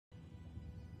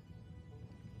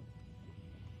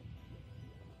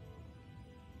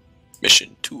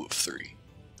Mission 2 of 3.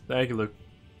 Thank you, Luke.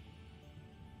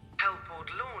 Hellport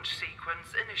launch sequence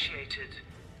initiated.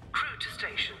 Crew to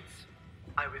stations.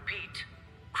 I repeat,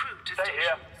 crew to Stay stations.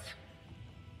 here.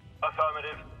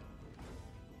 Affirmative.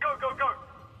 Go, go, go!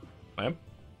 Ma'am?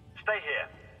 Stay here.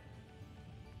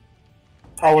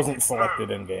 I wasn't selected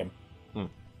in game. Stay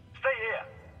here.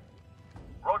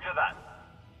 Roger that.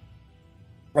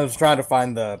 I was trying to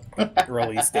find the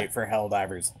release date for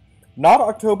Helldivers. Not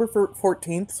October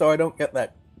 14th, so I don't get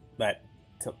that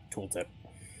tooltip.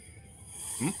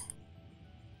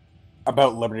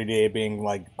 About Liberty Day being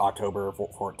like October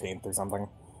 14th or something.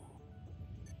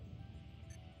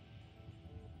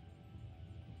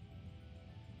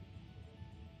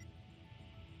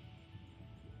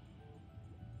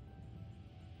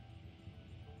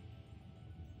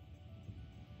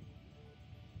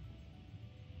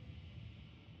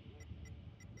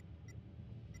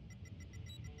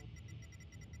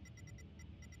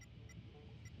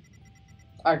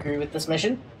 I agree with this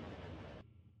mission.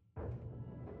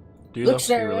 Do you though?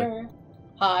 Lukester. Really?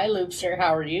 Hi, Lukester.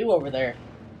 How are you over there?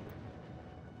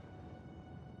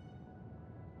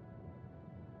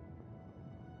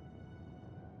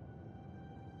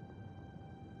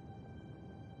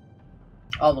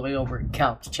 All the way over at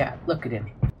Couch Chat. Look at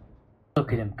him.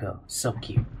 Look at him go. So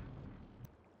cute.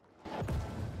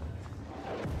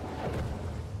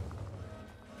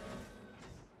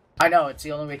 I know, it's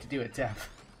the only way to do it, Jeff.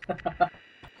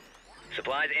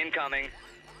 Supplies incoming.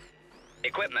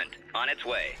 Equipment on its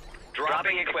way.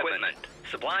 Dropping equipment.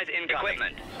 Supplies incoming.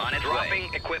 Equipment on its way.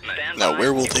 Equipment. Stand Now by.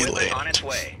 where will they Equipment land? on its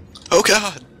way. Oh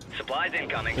god! Supplies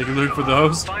incoming. Thank you, Luke, for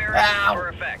those. Fire Ow. for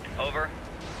effect. Over.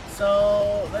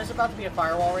 So, there's about to be a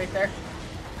firewall right there.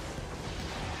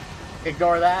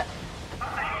 Ignore that.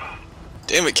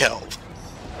 Damn it, Cal.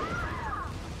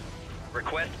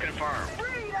 Request confirmed.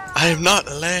 I am not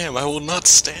a lamb. I will not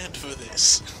stand for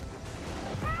this.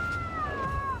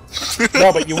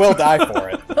 No, but you will die for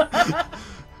it.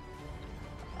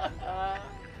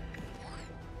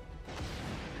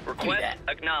 Request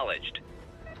acknowledged.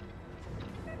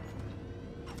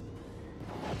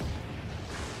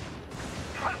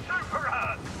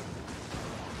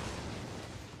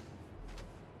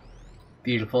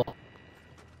 Beautiful.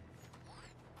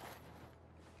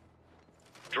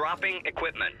 Dropping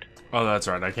equipment. Oh, that's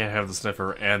right. I can't have the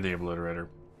sniffer and the obliterator.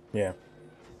 Yeah.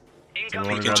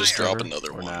 Incoming We can just fire. drop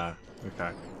another Or one. nah.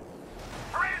 Okay.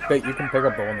 But you can pick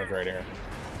up the one that's right here.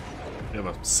 You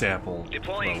have a sample to the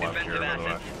Deploying left here, defensive by the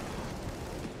way. assets.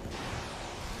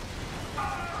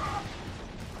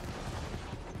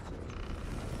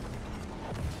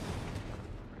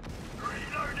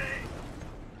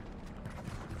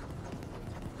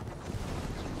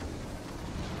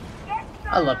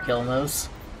 I love killing those.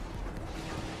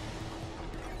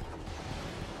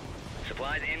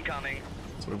 Supplies incoming.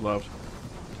 That's what we've loved.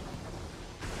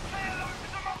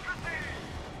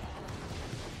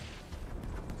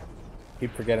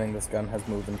 Keep forgetting this gun has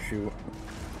move and shoot.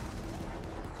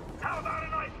 How about a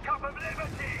nice cup of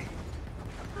liberty?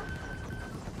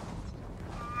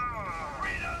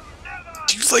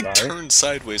 You like Sorry? turned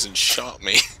sideways and shot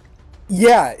me.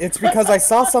 Yeah, it's because I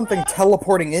saw something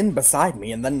teleporting in beside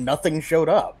me and then nothing showed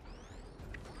up.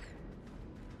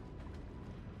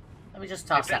 Let me just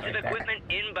toss that Defensive right there. equipment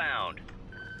inbound.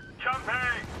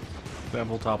 Jumping!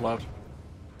 Sample top left.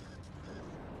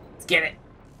 Let's get it.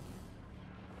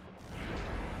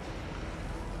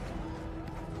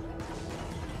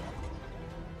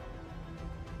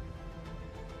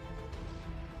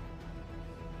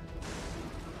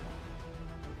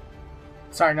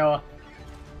 Sorry, Noah.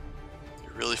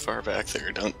 You're really far back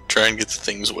there. Don't try and get the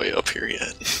things way up here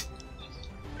yet.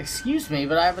 Excuse me,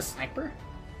 but I have a sniper?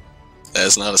 That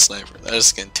is not a sniper. That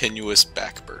is a continuous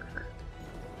back burner.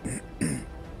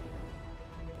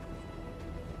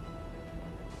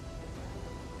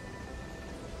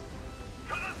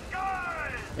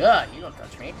 Yeah, you don't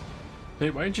touch me. Hey,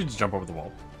 why didn't you just jump over the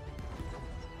wall?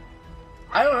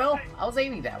 I don't know. I was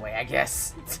aiming that way, I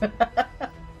guess.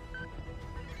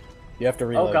 You have to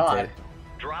reload. Oh god. Too.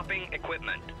 Dropping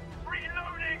equipment.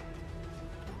 Reloading!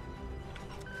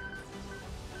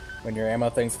 When your ammo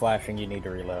thing's flashing, you need to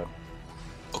reload.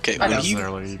 Okay, I when know. you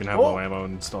Necessarily, you can have Oh. low ammo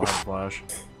and still have flash.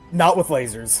 Not with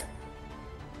lasers.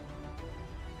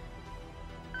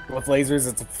 With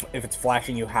lasers, if it's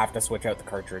flashing, you have to switch out the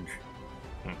cartridge.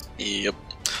 Yep.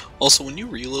 Also, when you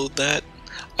reload that,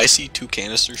 I see two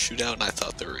canisters shoot out, and I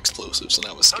thought they were explosives, and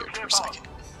I was scared for a second.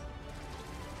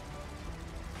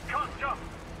 Can't jump!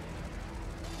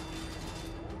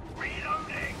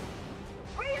 Reloading!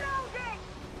 Reloading!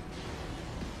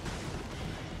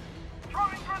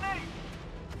 Throwing grenade!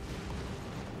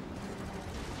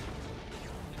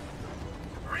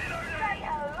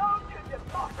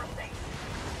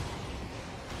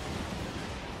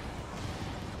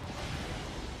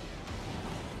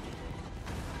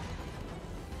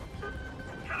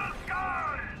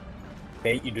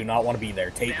 Tate, you do not want to be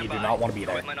there. Tate, Stand you do by. not want to be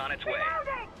there. Equipment on its way.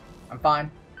 I'm fine.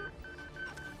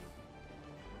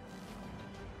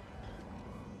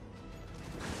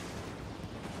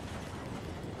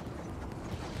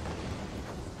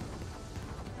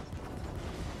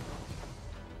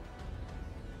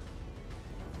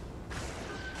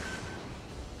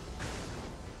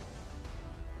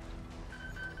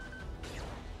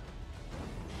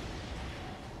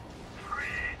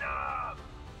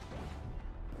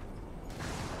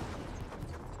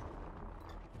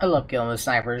 I love killing the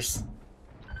snipers.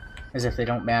 As if they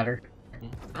don't matter.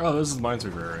 Oh, this is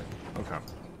Minesweeper area. Okay.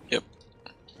 Yep.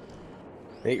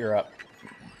 Tate, you're up.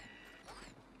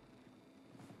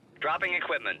 Dropping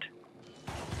equipment.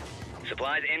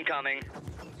 Supplies incoming.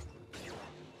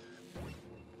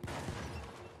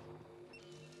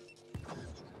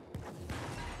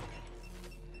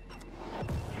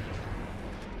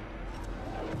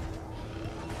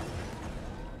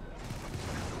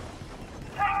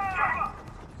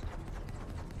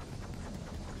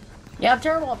 Yeah, I'm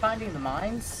terrible at finding the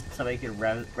mines. Somebody could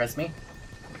res me.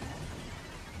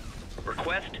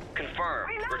 Request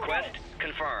confirmed. Request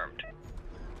confirmed.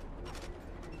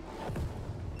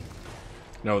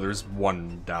 No, there's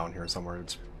one down here somewhere.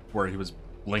 It's where he was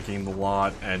linking the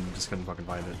lot and just couldn't fucking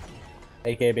find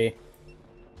it. AKB.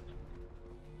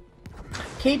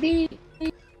 KB.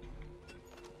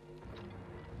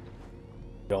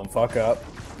 Don't fuck up.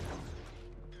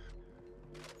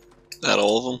 That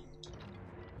all of them?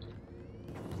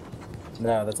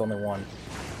 No, that's only one.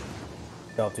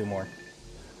 Still have two more.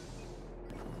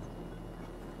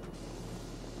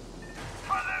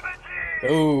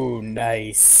 Ooh,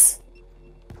 nice.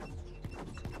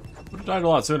 Would have died a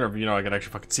lot sooner if, you know, I could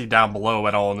actually fucking see down below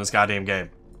at all in this goddamn game.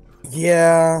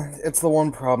 Yeah, it's the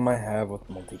one problem I have with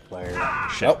multiplayer.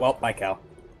 Shit. Oh, well, bye, Cal.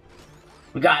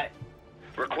 We got it.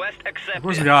 Request accepted. Of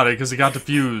course we got it, because he got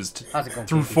diffused How's it going?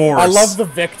 through force. I love the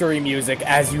victory music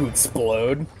as you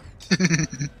explode.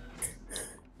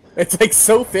 It's like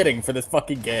so fitting for this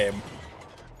fucking game.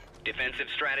 Defensive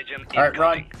stratagem Alright, incoming.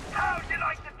 run. How'd you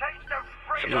like to taste of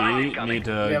freedom? Supplies We incoming. need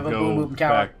to We have a go boom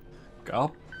tower. back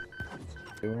up.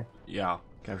 Do we? Yeah,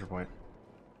 capture point.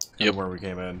 Yep. Where we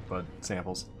came in, but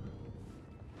samples.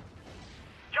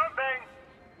 Jumping!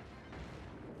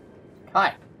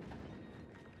 Hi.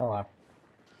 Hello.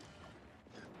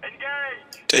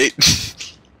 Engage!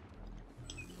 Tate,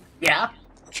 Yeah.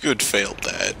 if you had failed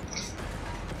that.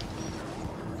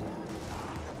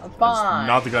 I'm It's fine.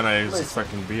 not the gun I was Listen.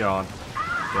 expecting to be on.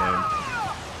 Game.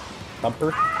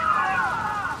 Thumper?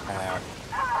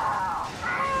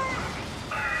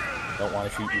 Don't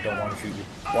want to shoot you, don't want to shoot you.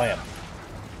 Blam.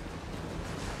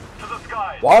 To the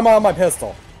sky! Why am I on my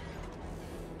pistol?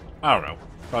 I don't know.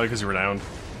 Probably because you were down.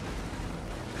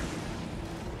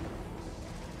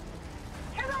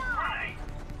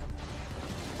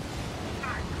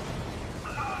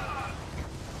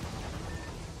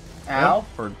 Ow.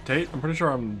 Or Tate, I'm pretty sure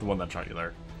I'm the one that shot you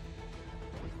there.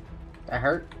 That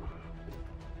hurt.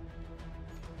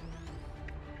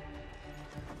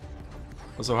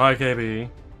 Also, hi KB.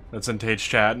 That's in Tate's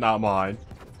chat, not mine.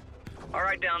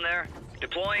 Alright, down there.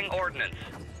 Deploying ordnance.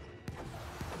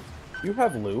 You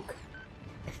have Luke.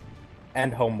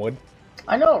 And Homewood.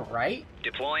 I know, right?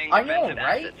 Deploying I know, defensive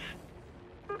right?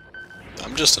 assets.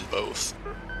 I'm just in both.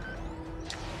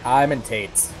 I'm in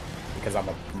Tate's. Because I'm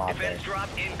a mod there. Defense drop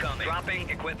incoming. Dropping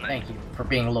equipment. Thank you for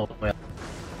being a little bit.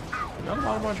 You're not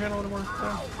allowed on my channel anymore?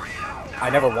 No. I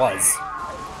never was.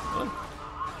 Really?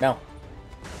 No.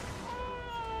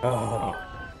 Oh.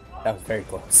 That was very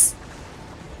close.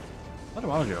 I don't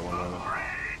want to get one of them.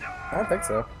 I don't think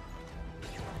so.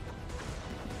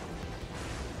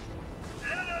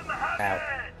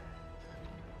 Ow.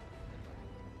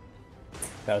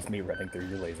 That was me running through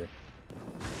your laser.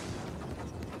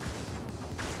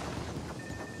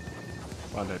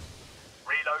 Come on, Tate.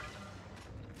 Reload.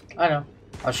 I know.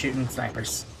 I was shooting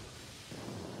snipers.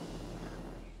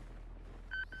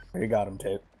 You got him,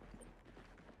 Tate.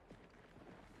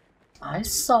 I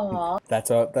saw. That's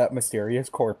what that mysterious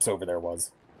corpse over there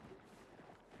was.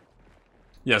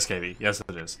 Yes, KB. Yes,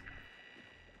 it is.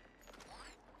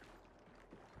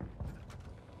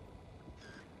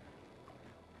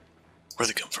 Where'd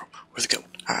they come from? Where'd they come?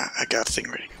 I got a thing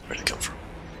ready. Where'd they come from?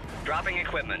 Dropping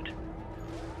equipment.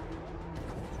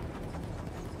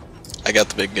 I got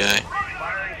the big guy.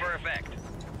 Firing for effect.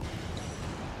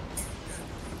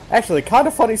 Actually, kind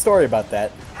of funny story about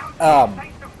that.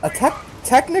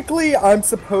 Technically, I'm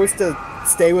supposed to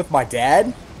stay with my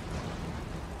dad,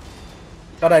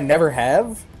 but I never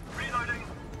have. Reloading.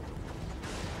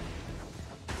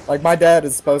 Like, my dad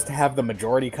is supposed to have the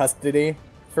majority custody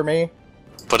for me.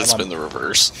 But it's I'm been the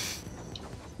reverse.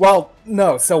 Well,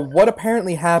 no. So what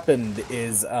apparently happened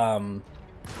is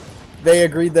they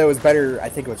agreed that it was better. I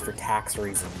think it was for tax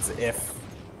reasons. If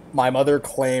my mother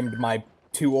claimed my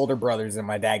 2 older brothers and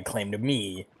my dad claimed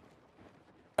me,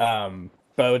 but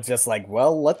it was just like,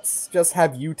 well, let's just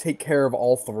have you take care of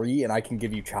all 3, and I can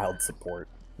give you child support.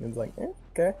 And it's like,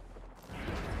 okay.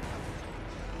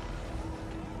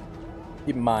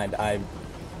 Keep in mind, I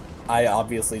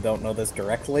obviously don't know this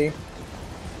directly,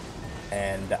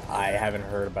 and I haven't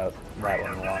heard about that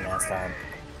one in a long ass time.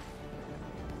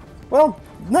 Well,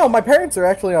 no, my parents are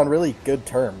actually on really good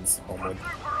terms, Homewood.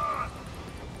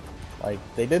 Like,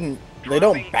 they don't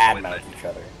badmouth each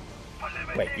other.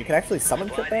 Wait, you can actually summon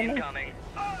shit down there?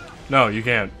 No, you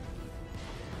can't.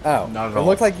 Oh, not at it all.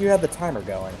 looked like you had the timer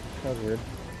going. That was weird.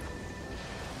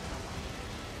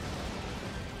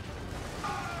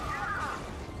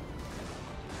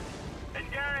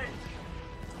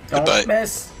 Goodbye. Don't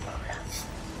miss.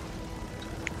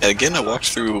 And again, I walked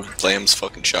through Lamb's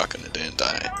fucking shotgun and didn't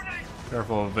die.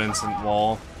 Careful of Vincent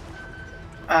Wall.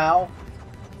 Ow.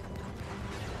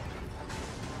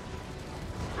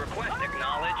 Request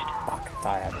acknowledged. Fuck,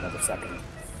 I have another second.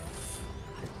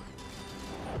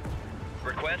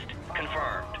 Request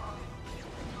confirmed.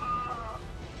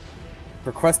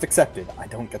 Request accepted. I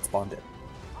don't get spawned in.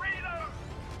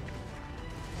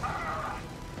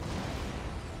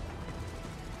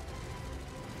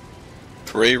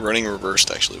 Hooray, running reversed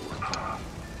actually worked.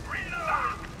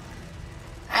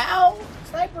 Ow!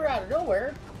 Sniper out of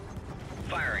nowhere.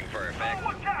 Firing for effect.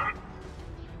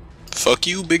 Fuck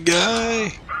you, big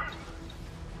guy!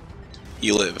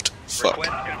 He lived. Fuck.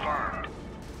 Request confirmed.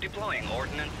 Deploying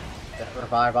ordnance. Get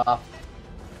revive off.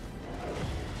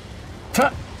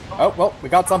 Oh, well, we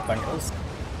got something.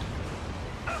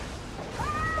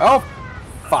 Oh,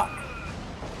 fuck.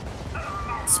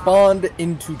 Spawned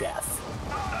into death.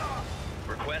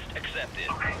 Request accepted.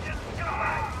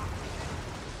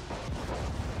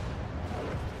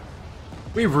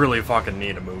 We really fucking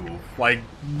need to move. Like,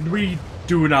 we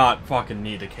do not fucking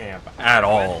need to camp at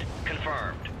all. Request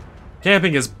confirmed.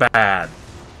 Camping is bad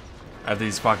at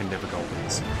these fucking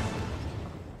difficulties.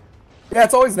 Yeah,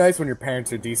 it's always nice when your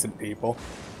parents are decent people.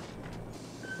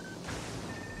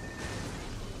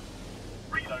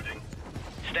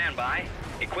 Stand by.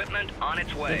 Equipment on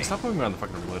its way. Yeah, stop putting me on the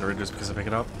fucking obliterator just because I pick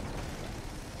it up.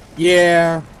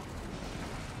 Yeah.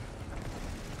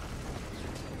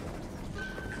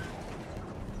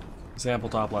 Sample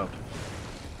top left.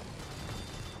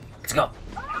 Let's go.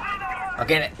 I'll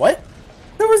get it. What?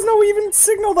 There was no even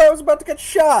signal that I was about to get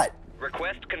shot.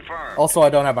 Request confirmed. Also, I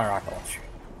don't have my rocket launcher.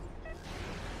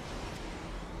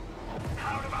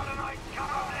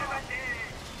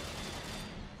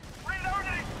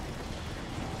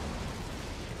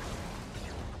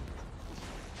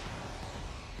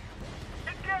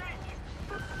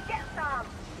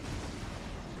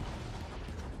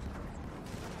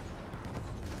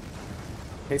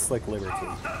 Tastes like liberty.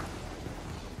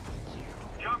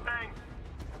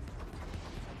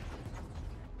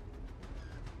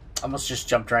 Almost just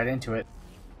jumped right into it.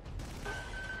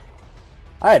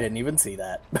 I didn't even see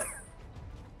that.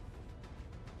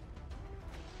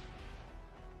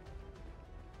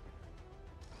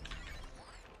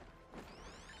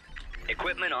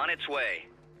 Equipment on its way.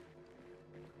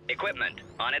 Equipment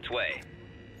on its way.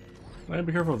 Man,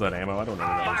 be careful with that ammo. I don't know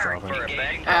where that was Firing for dropping.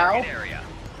 effect. Ow. Target area.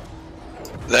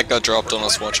 That got dropped on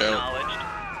us, watch out.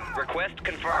 Acknowledged. Request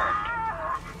confirmed.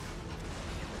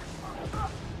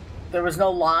 There was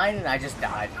no line and I just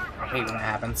died. I hate when it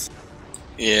happens.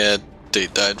 Yeah, they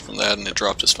died from that and it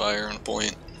dropped his fire on a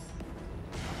point.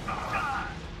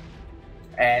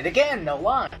 And again, no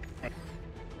line.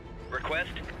 Request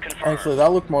confirmed. Actually,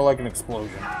 that looked more like an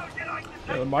explosion. Yeah,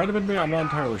 it might have been me. I'm not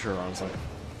entirely sure, honestly.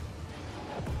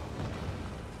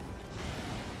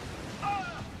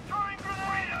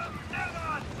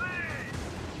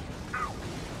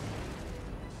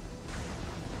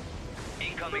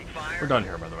 Incoming fire. We're done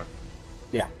here, by the way.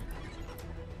 Yeah.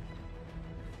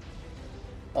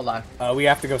 Hold on. We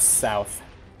have to go south.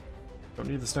 Don't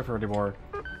need the sniffer anymore.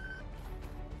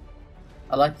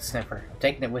 I like the sniffer. I'm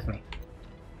taking it with me.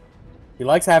 He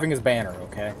likes having his banner,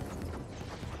 okay?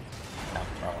 No,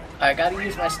 wrong way. I gotta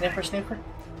use my sniffer.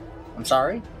 I'm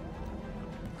sorry.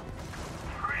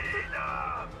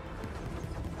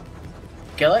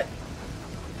 Kill it.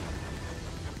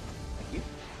 Thank you.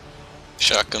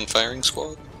 Shotgun firing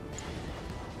squad.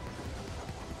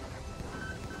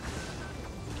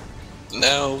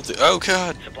 Now the oh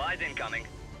god! Supplies incoming.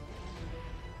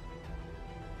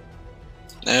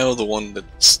 Now the one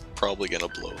that's probably gonna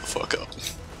blow the fuck up.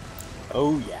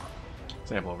 Oh, yeah.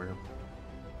 Sample over here.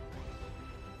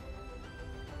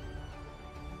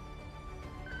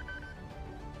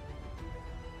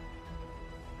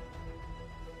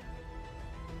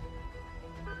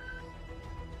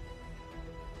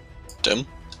 Tim?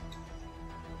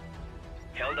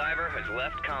 Helldiver has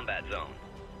left combat zone.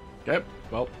 Okay,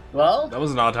 well, Well, that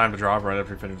was an odd time to drop right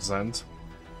after you finished the sentence.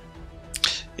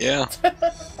 Yeah.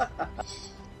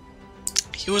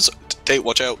 He was. Tate,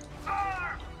 watch out.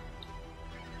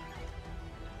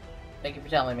 thank you for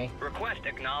telling me. Request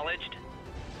acknowledged.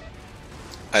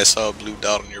 I saw a blue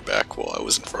dot on your back while I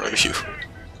was in front of you.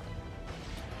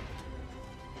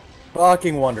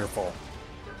 Fucking wonderful.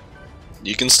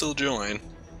 You can still join.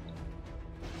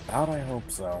 God, I hope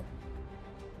so.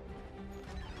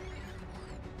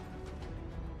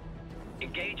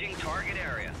 Engaging target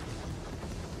area.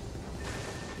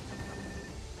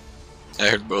 I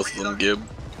heard both of them, Gib.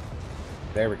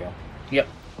 There we go. Yep.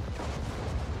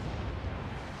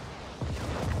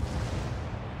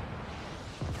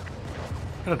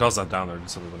 Kind of does that down there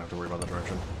just so we wouldn't have to worry about the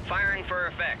direction. Firing for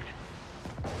effect.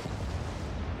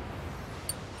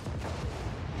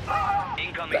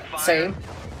 Incoming fire. Same.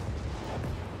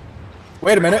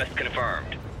 Wait a minute. Request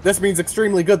confirmed. This means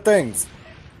extremely good things.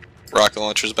 Rocket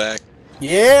launcher's back.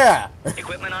 Yeah!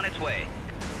 Equipment on its way.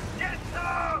 Yes,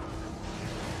 sir!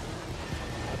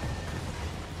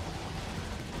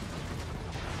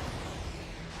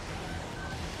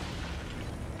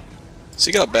 So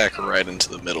you got back right into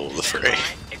the middle of the fray.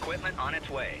 Equipment on its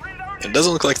way. It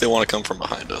doesn't look like they want to come from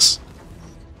behind us.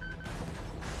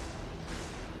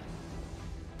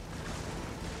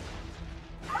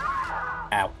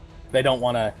 Ow. They don't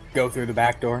want to go through the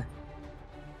back door.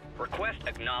 Request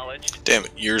acknowledged. Damn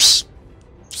it, yours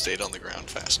stayed on the ground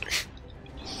faster.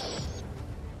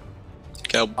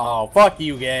 Cal, Oh, fuck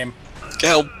you, game.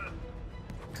 Cal,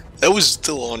 that was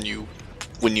still on you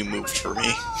when you moved for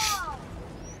me.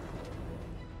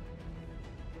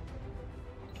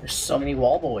 There's so many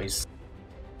wall boys.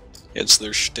 It's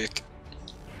their shtick.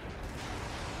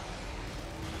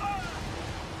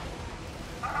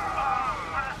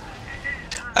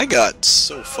 I got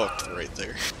so fucked right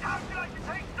there.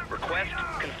 Request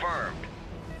confirmed.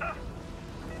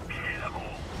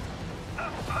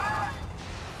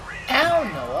 Ow,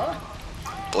 Noah.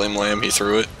 Blame Lamb, he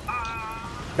threw it.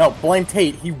 No, blame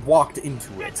Tate. He walked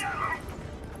into it.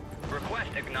 Request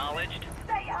acknowledged.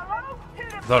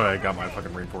 I thought I got my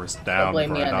fucking reinforced Don't down blame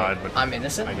before me I on died, it. but I'm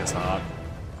innocent. I guess not.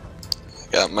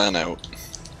 Got mine out.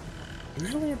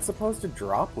 Usually it's supposed to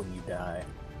drop when you die.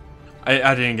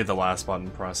 I didn't get the last button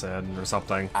pressed in or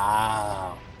something.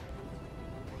 Ah.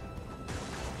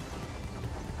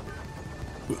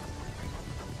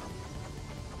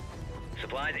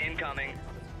 Supplies incoming.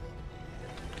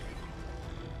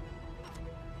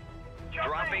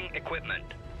 Dropping equipment.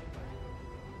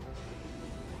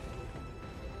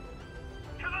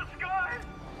 To the sky!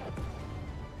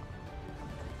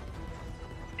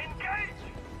 Engage!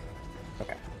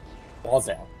 Okay. Walls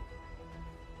down.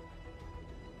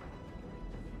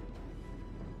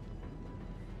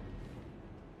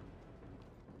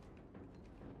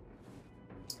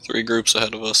 Three groups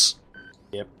ahead of us.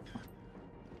 Yep.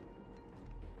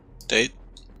 Date?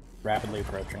 Rapidly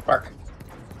approaching. Bark.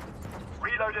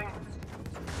 Reloading.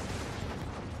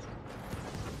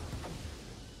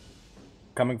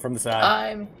 Coming from the side.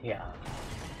 I'm here.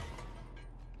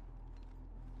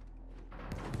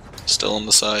 Still on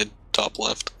the side, top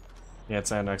left. Yeah,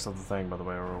 it's next to the thing, by the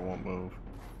way, or it won't move.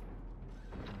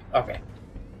 Okay.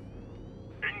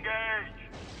 Engage!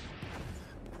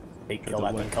 Hey, kill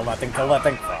that thing, kill that thing, kill that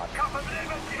thing. Fuck. Cup of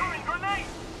liver throwing grenade!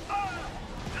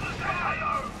 To the sky!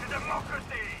 Hello to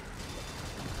democracy!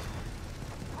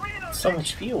 Reloading! So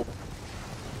much fuel.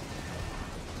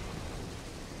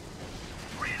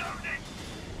 Reloading!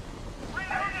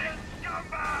 Reloading!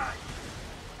 Scumbag!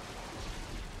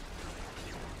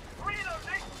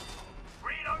 Reloading!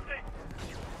 Reloading!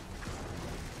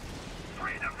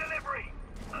 Freedom delivery!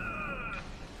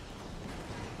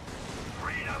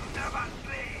 Freedom never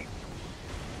sleeps!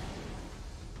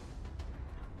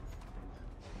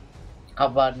 How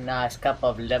about a nice cup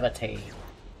of liberty?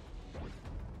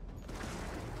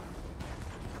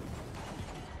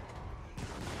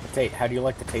 Tate, how do you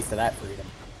like the taste of that freedom?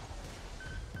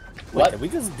 Wait, What? did we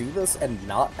just do this and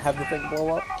not have the thing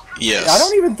blow up? Yes. I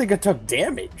don't even think it took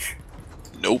damage.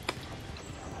 Nope.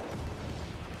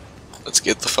 Let's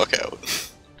get the fuck out.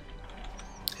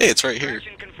 Hey, it's right here.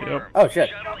 Action confirmed. Oh, shit.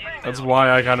 Shuttle inbound. That's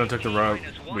why I kind of took the route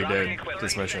we did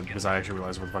this mission, because I actually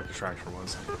realized what the fuck distraction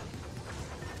was.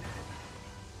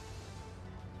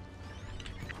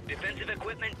 Defensive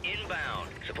equipment inbound.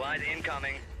 Supplies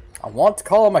incoming. I want to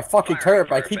call on my fucking Firing turret,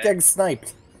 but I for keep effect. getting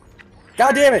sniped.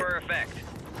 God damn it! For effect.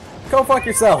 Go fuck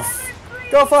yourself!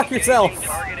 Go fuck yourself! Engaging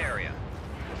target area.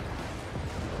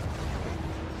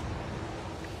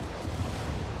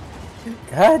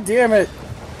 God damn it!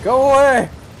 Go away!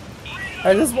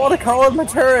 I just want to call in my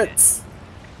turrets!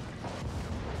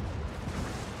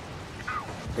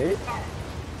 Okay.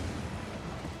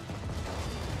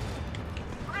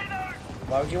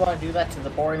 Why would you want to do that to the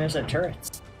boring innocent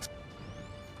turrets?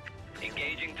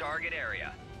 Engaging target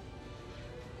area.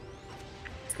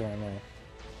 What's going on?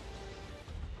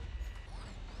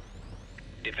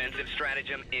 Defensive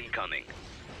stratagem incoming.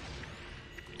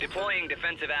 Deploying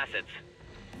defensive assets.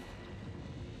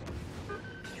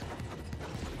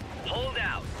 Hold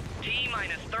out. T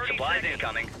minus 30 supplies seconds.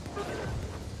 Incoming.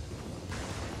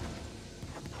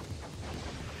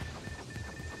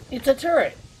 It's a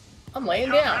turret. I'm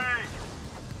laying down.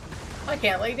 I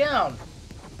can't lay down.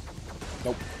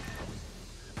 Nope.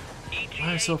 Why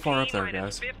are you so far up there,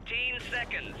 guys? 15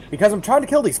 seconds. Because I'm trying to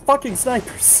kill these fucking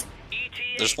snipers.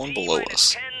 There's one below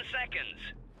us. 10 seconds.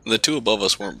 The two above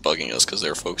us weren't bugging us because they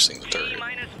were focusing the turret. T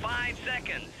minus 5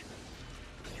 seconds.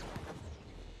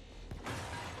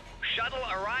 Shuttle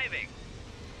arriving.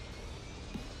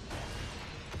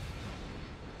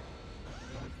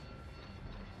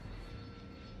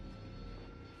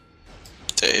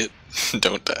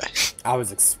 Don't die. I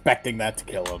was expecting that to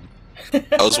kill him.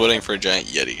 I was waiting for a giant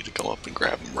Yeti to come up and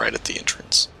grab him right at the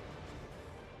entrance.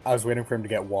 I was waiting for him to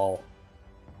get wall.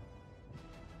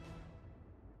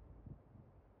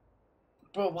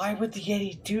 But why would the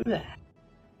Yeti do that?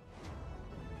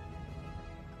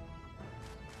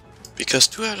 Because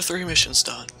 2 out of 3 missions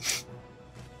done.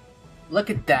 Look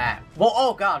at that. Well,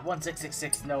 oh god,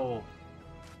 1666, no.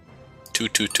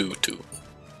 2222.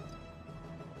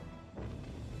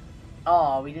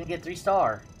 Oh, we didn't get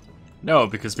 3-star. No,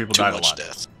 because people Too died a much lot.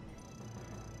 death.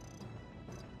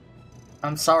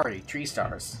 I'm sorry, 3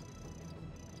 stars.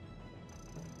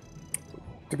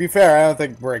 To be fair, I don't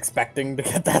think we're expecting to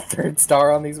get that 3rd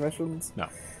star on these missions. No.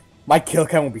 My kill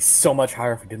count would be so much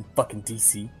higher if we didn't fucking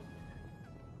DC.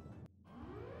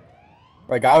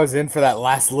 Like, I was in for that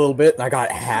last little bit, and I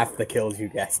got half the kills you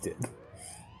guys did.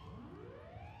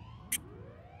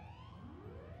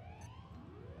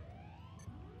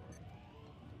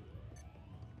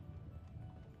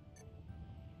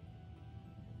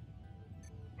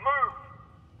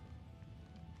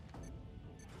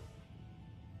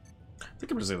 I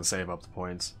think I'm just gonna save up the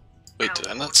points. Wait, did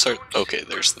I not start? Okay,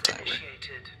 there's the timer.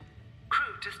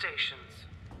 Crew to stations.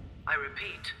 I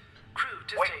repeat, crew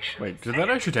to stations. Wait, did that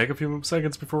actually take a few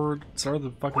seconds before it started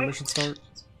the fucking mission start?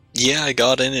 Yeah, I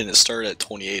got in and it started at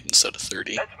 28 instead of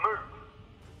 30. Let's move.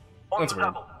 On That's the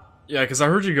weird. double. Yeah, because I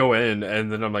heard you go in,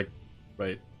 and then I'm like,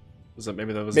 wait,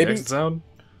 maybe that was the exit sound?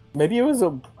 Maybe it was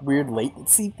a weird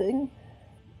latency thing?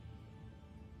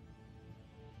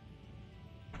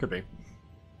 Could be.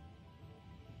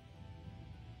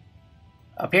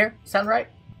 Up here? Sound right?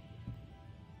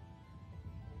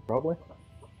 Probably.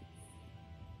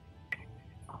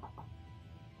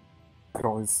 Could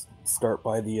always start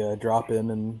by the drop-in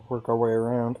and work our way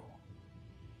around.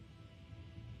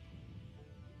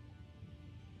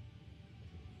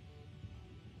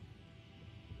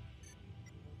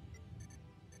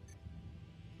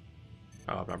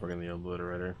 Oh, I'm not bringing the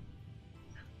obliterator.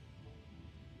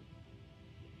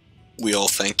 We all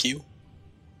thank you.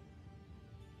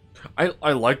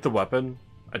 I like the weapon,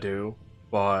 I do,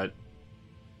 but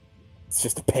It's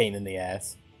just a pain in the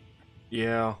ass.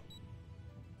 yeah.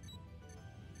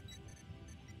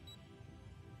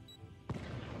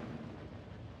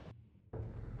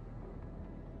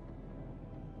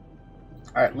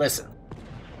 Alright, listen.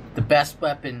 The best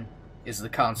weapon is the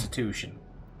Constitution.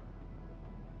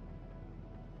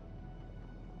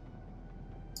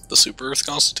 The Super Earth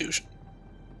Constitution.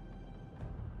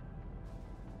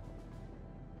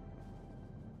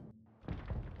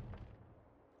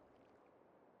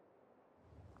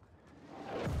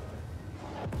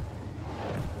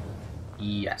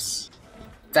 Yes.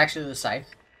 It's actually the Scythe.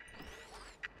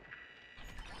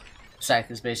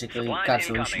 Scythe is basically Supplies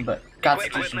Constitution, incoming. but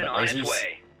Constitution Equipment but on its lasers.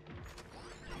 way.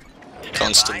 Stand by.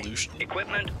 Constellation.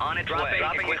 Equipment on its way.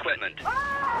 Dropping equipment.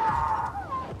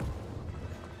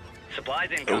 Supplies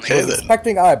incoming. Okay, I was then.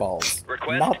 expecting eyeballs,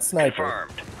 Request not sniper.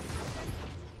 confirmed.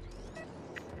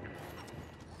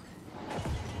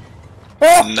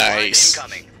 Ah! Nice.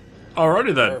 Incoming.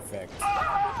 Alrighty then. Perfect.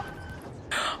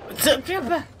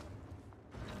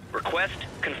 Request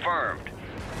confirmed.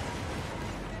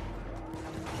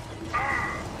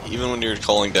 Even when you're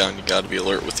calling down, you gotta be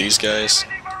alert with these guys.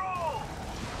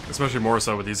 Especially more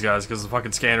so with these guys, because the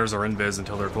fucking scanners are invis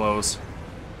until they're close.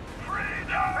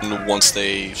 And once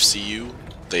they see you,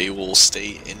 they will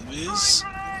stay invis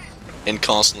and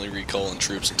constantly recalling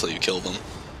troops until you kill them.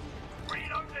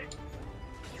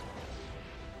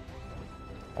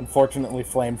 Unfortunately,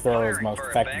 flamethrower is Firing most for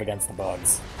effective effect. against the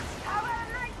bugs.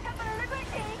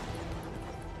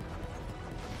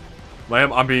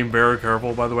 Lamb, I'm being very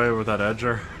careful, by the way, with that edge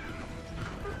there.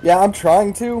 Yeah, I'm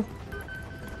trying to.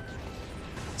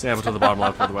 Sample to the bottom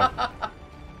left, by the way.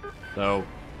 So,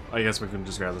 I guess we can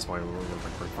just grab this one. We're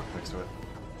like right next to it.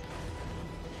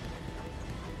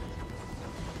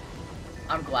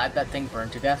 I'm glad that thing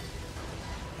burned to death.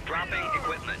 Dropping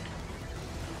equipment.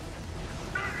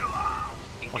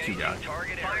 Fuck you, guy.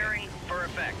 Target firing for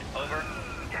effect. Over.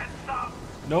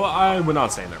 No, I would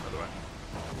not stand there, by the way.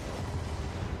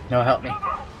 No, help me.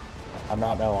 I'm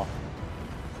not Noah.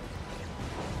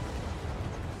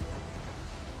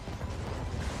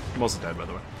 I'm also dead, by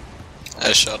the way.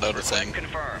 I shot out a thing.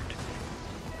 Confirmed.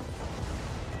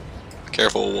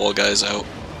 Careful, wall guy's out.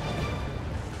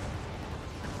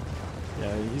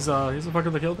 Yeah, he's a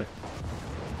fucker that killed me.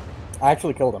 I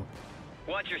actually killed him.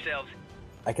 Watch yourselves.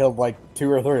 I killed like 2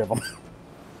 or 3 of them.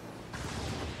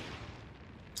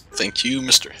 Thank you,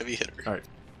 Mr. Heavy Hitter. Alright.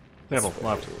 Sample,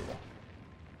 left.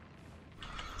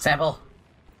 Sample.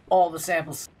 All the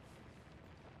samples.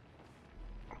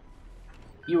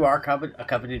 You are a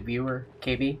coveted viewer,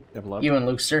 KB. Left. You and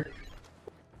Luxter.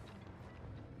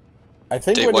 I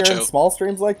think Dave, when watch you're in out. small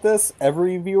streams like this,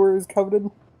 every viewer is coveted.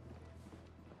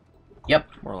 Yep.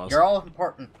 More or less. You're all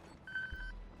important.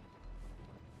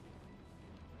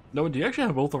 No, do you actually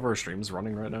have both of our streams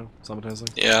running right now, simultaneously?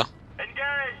 Yeah, Engage!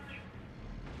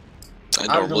 I I'm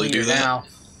the normally leader do that. now.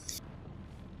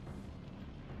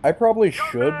 I probably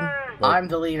should. But I'm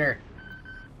the leader.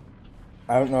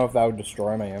 I don't know if that would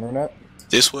destroy my internet.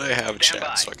 This way I have Stand by.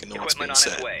 chat so I can know what's being Equipment on its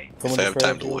said. way. If Someone I have destroy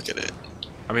time that to too? look at it.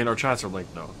 I mean, our chats are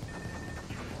linked, though.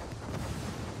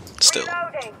 Still.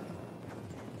 Reloading!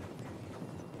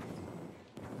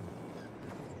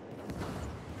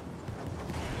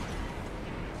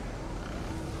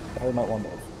 I might want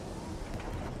those.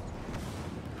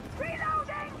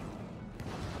 Reloading!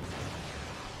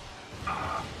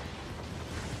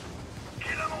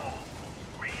 Kill them all!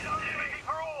 Reloading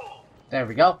for all! There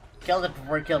we go. Killed it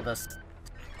before he killed us.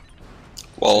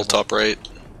 Wall top right.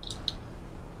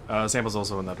 Sample's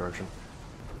also in that direction.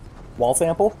 Wall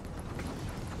sample?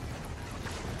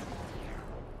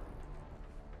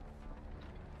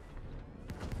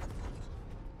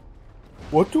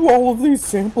 What do all of these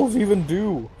samples even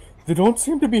do? They don't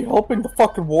seem to be helping the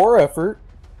fucking war effort.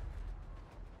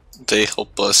 They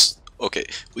help us. Okay,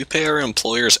 we pay our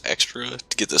employers extra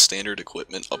to get the standard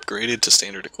equipment upgraded to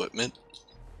standard equipment.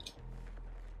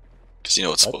 Because you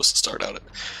know it's What? supposed to start out at.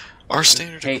 Our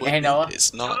standard Hey, equipment Noah?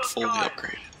 is not fully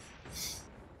upgraded.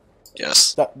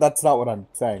 Yes. That's not what I'm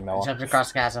saying, I Noah. jumped across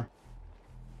the chasm.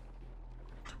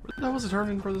 Where the hell was it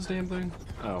turning for this damn thing?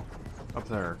 Oh, up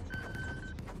there.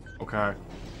 Okay.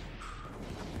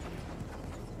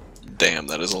 Damn,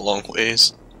 that is a long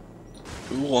ways.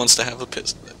 Who wants to have a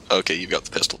pistol? Okay, you've got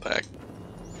the pistol pack.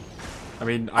 I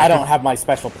mean, I don't could- have my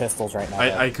special pistols right now.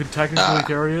 though. I could technically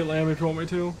carry it, Lamb, if you want me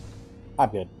to. I'm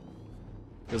good.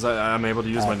 Because I'm able to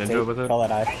use my ninja Take- with it. Call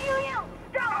that eye. Stop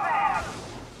there!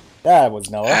 That was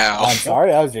Noah. Ow. I'm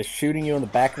sorry, I was just shooting you in the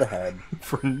back of the head.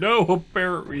 For no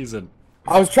apparent reason.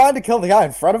 I was trying to kill the guy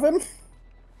in front of him.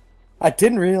 I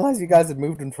didn't realize you guys had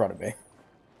moved in front of me.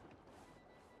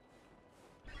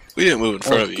 We didn't move in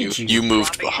front of you. did you? You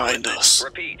moved Dropping behind equipment. us.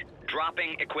 Repeat.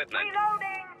 Dropping equipment. Reloading!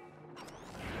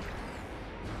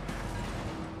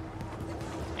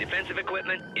 Defensive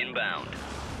equipment inbound.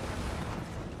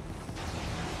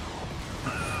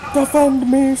 Defend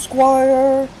me,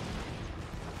 Squire!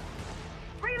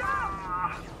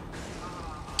 Reload!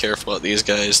 Careful about these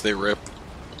guys, they rip.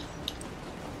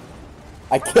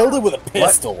 I killed it with a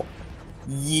pistol.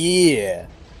 Yeah.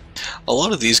 A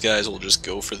lot of these guys will just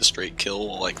go for the straight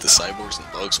kill, like the cyborgs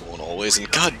and bugs won't always,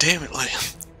 and god damn it, like...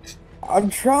 I'm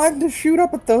trying to shoot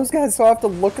up at those guys, so I have to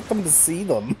look at them to see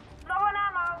them. Low on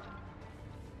ammo!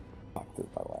 Fuck, this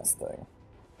is my last thing.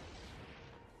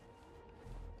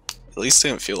 At least they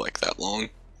didn't feel like that long.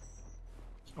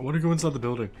 I want to go inside the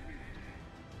building.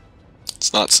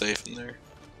 It's not safe in there.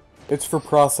 It's for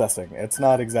processing. It's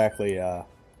not exactly,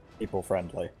 people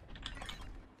friendly.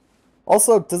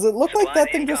 Also, does it look like Supply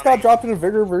that thing just got incoming. dropped in a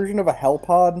bigger version of a hell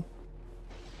pod?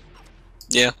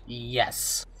 Yeah.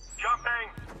 Yes. Jumping!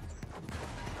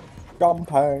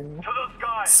 Jumping. To the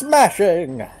sky!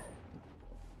 Smashing!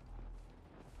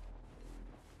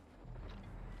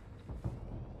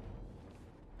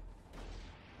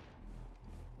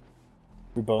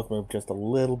 We both moved just a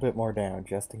little bit more down,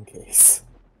 just in case.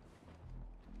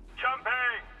 Jumping!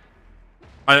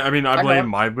 I mean, I I blame know.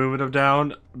 my movement of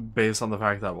down based on the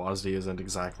fact that WASD isn't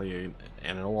exactly an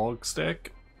analog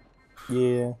stick.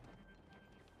 Yeah.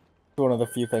 It's one of the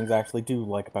few things I actually do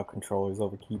like about controllers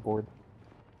over keyboard.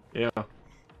 Yeah.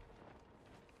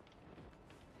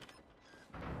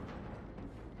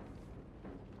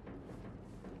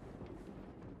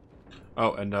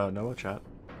 Oh, and Noah, chat.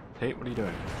 Hey, what are you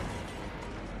doing?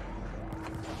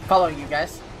 Following you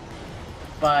guys.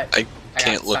 But I got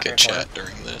can't look stuck at recording. chat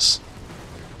during this.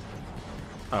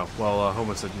 Oh, well,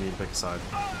 Homo said you need to pick a side.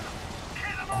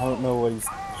 I don't know what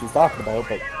she's talking about,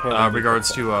 but apparently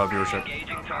Regards to viewership.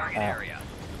 Engaging target area.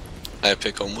 I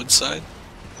pick Homewood's side.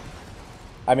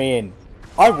 I mean,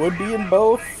 I would be in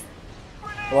both.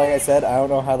 But like I said, I don't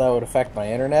know how that would affect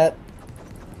my internet.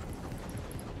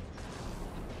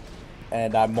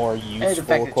 And I'm more useful,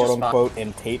 affect it quote just unquote,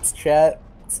 in Tate's chat,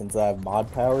 since I have mod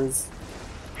powers.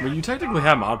 I mean, you technically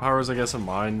have mod powers, I guess, in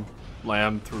mine,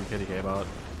 Lamb, through KDKbot.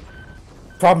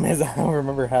 Problem is, I don't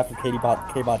remember half of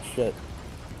K-bot shit.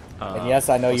 And yes,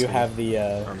 I know you have the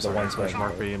sorry, one exclamation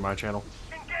mark thing. B in my channel.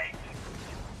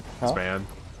 Huh? It's banned.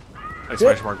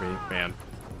 Exclamation mark B, banned.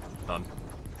 Done.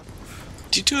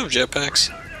 Do you two have jetpacks?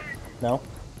 No?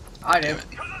 I do.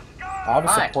 I have a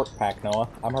Hi. support pack, Noah.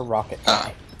 I'm a rocket Ah.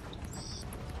 guy.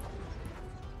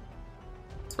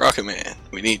 Rocket Man,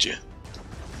 we need you.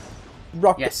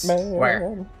 Rocket Yes, Man.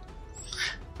 where?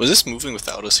 Was this moving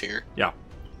without us here? Yeah.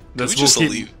 we just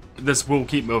leave? This will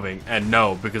keep moving, and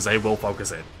no, because they will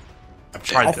focus it. I've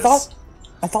tried I this.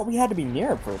 thought we had to be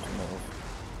near for it to move.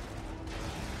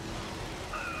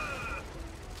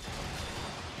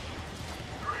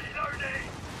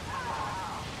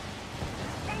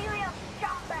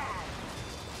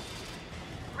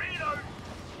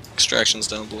 Extraction's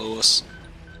down below us.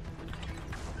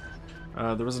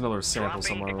 There was another sample Dropping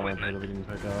somewhere around here equipment. that we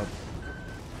didn't pick up.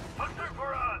 Hunter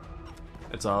for us.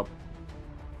 It's up.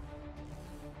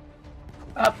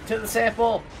 Up to the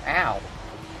sample. Ow.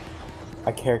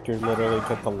 My character literally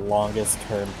took the longest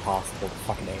turn possible to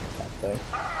fucking aim at that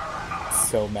thing.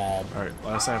 So mad. Alright,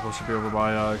 last sample should be over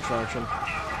by extraction.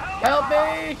 Help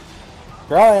me!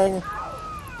 Trying!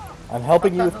 I'm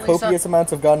helping you with Definitely so. copious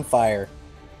amounts of gunfire.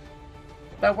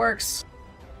 That works.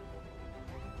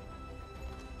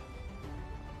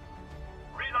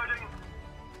 Reloading.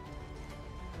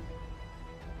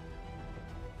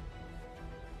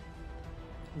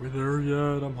 We're there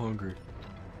yet? I'm hungry.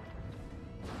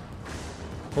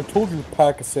 I told you to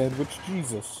pack a sandwich,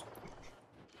 Jesus.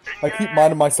 I keep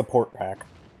mine in my support pack.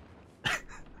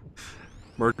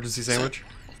 Emergency sandwich?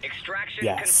 Extraction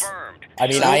Yes. confirmed. I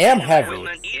mean, I am heavy.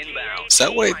 Equipment inbound. Is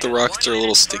that why the rockets are a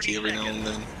little sticky every now and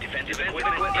then? Defensive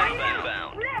equipment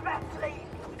inbound.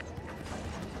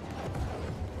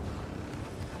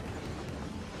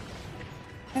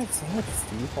 I have sandwiches,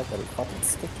 Steve. I thought it was fucking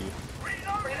sticky.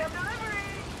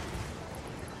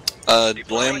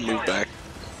 Lamb, move back.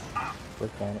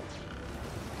 Work on it.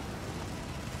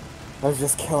 I was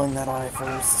just killing that eye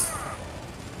first.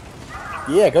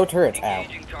 Yeah, go turrets. Ow.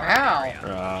 Engaging target Ow.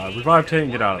 area. Revive Tate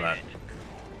and get out of that.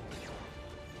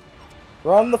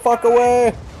 Run the fuck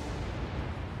away!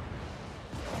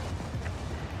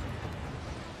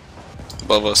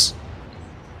 Above us.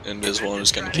 And there's one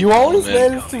who's gonna keep You always going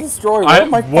in. managed to destroy one I of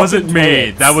my wasn't fucking me.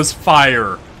 turrets. That was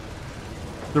fire.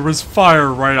 There was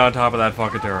fire right on top of that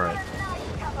fucking turret.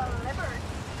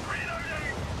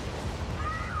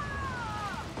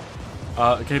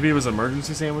 KB was an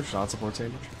emergency sandwich, not support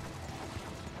sandwich.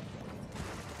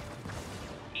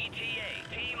 ETA,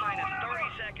 T-minus 30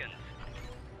 seconds.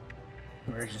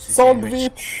 Emergency sandwich.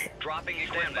 Sandwich! Dropping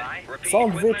equipment. Repeat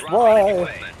Sandwich, equipment. why? Dropping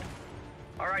equipment.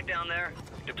 Alright down there.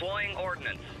 Deploying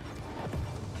ordnance.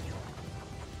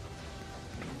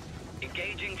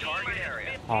 Engaging target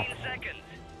area. 15 Ah. seconds.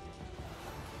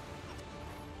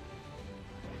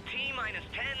 T-minus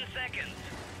 10 seconds.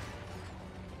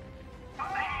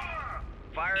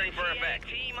 Firing for effect.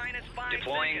 T-minus 5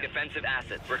 Deploying seconds. Defensive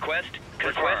assets. Request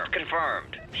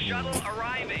confirmed. Shuttle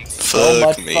arriving. So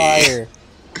Fuck much me. fire.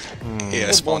 Yeah, I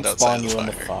It spawned won't outside spawn of you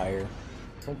into fire. fire.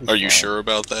 Don't be Are you fine. sure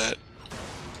about that?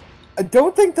 I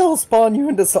don't think they'll spawn you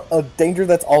into a danger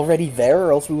that's already there,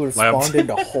 or else we would have Lamb. spawned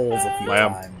into holes a few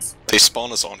Lamb. times. They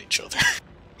spawn us on each other.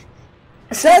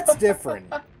 That's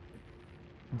different.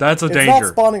 That's a It's danger. not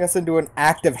spawning us into an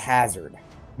active hazard.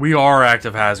 We are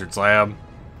active hazards, Lamb.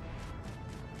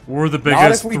 We're the Not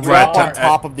biggest if we threat drop on to.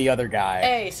 top of the other guy.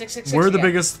 Hey, 666. We're the again.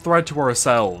 biggest threat to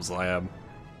ourselves, Lamb.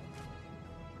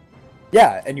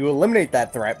 Yeah, and you eliminate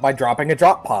that threat by dropping a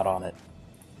drop pod on it.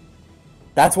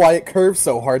 That's why it curves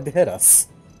so hard to hit us.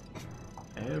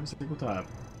 Every single time.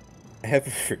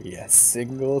 Every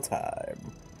single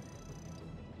time.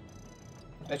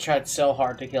 They tried so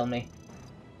hard to kill me.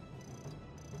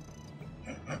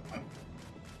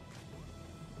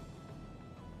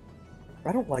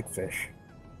 I don't like fish.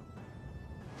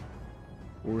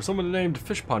 We were someone named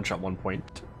Fish Punch at one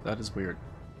point. That is weird.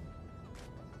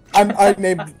 I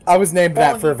was named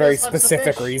Well, that for a you very just left the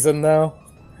specific fish. reason, though.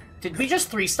 Did we just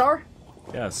 3-star?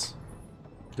 Yes.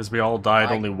 Because we all died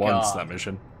My only once God. that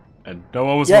mission. And no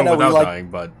one was Yeah, won no, we, without like- dying,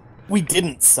 but... We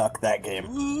didn't suck that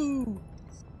game.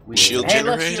 Shield Hey,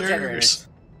 look, generators. shield generators.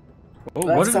 Oh,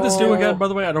 what did this do all- again, by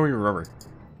the way? I don't even remember.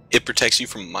 It protects you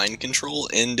from mind control,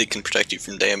 and it can protect you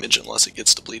from damage unless it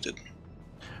gets depleted.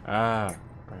 Ah,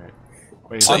 right.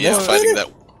 Wait, So is yeah, that, fighting that.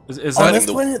 is On that... this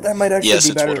planet, that might actually Yes,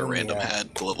 be it's better what a than random the,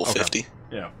 had to level Okay. 50.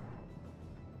 Yeah.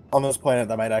 on this planet,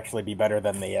 that might actually be better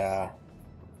than the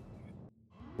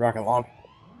rocket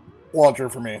launcher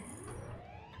for me.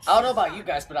 I don't know about you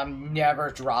guys, but I'm never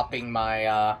dropping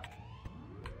my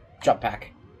jump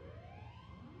pack.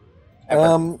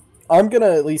 Ever. I'm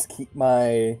gonna at least keep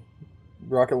my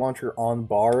rocket launcher on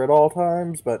bar at all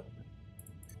times, but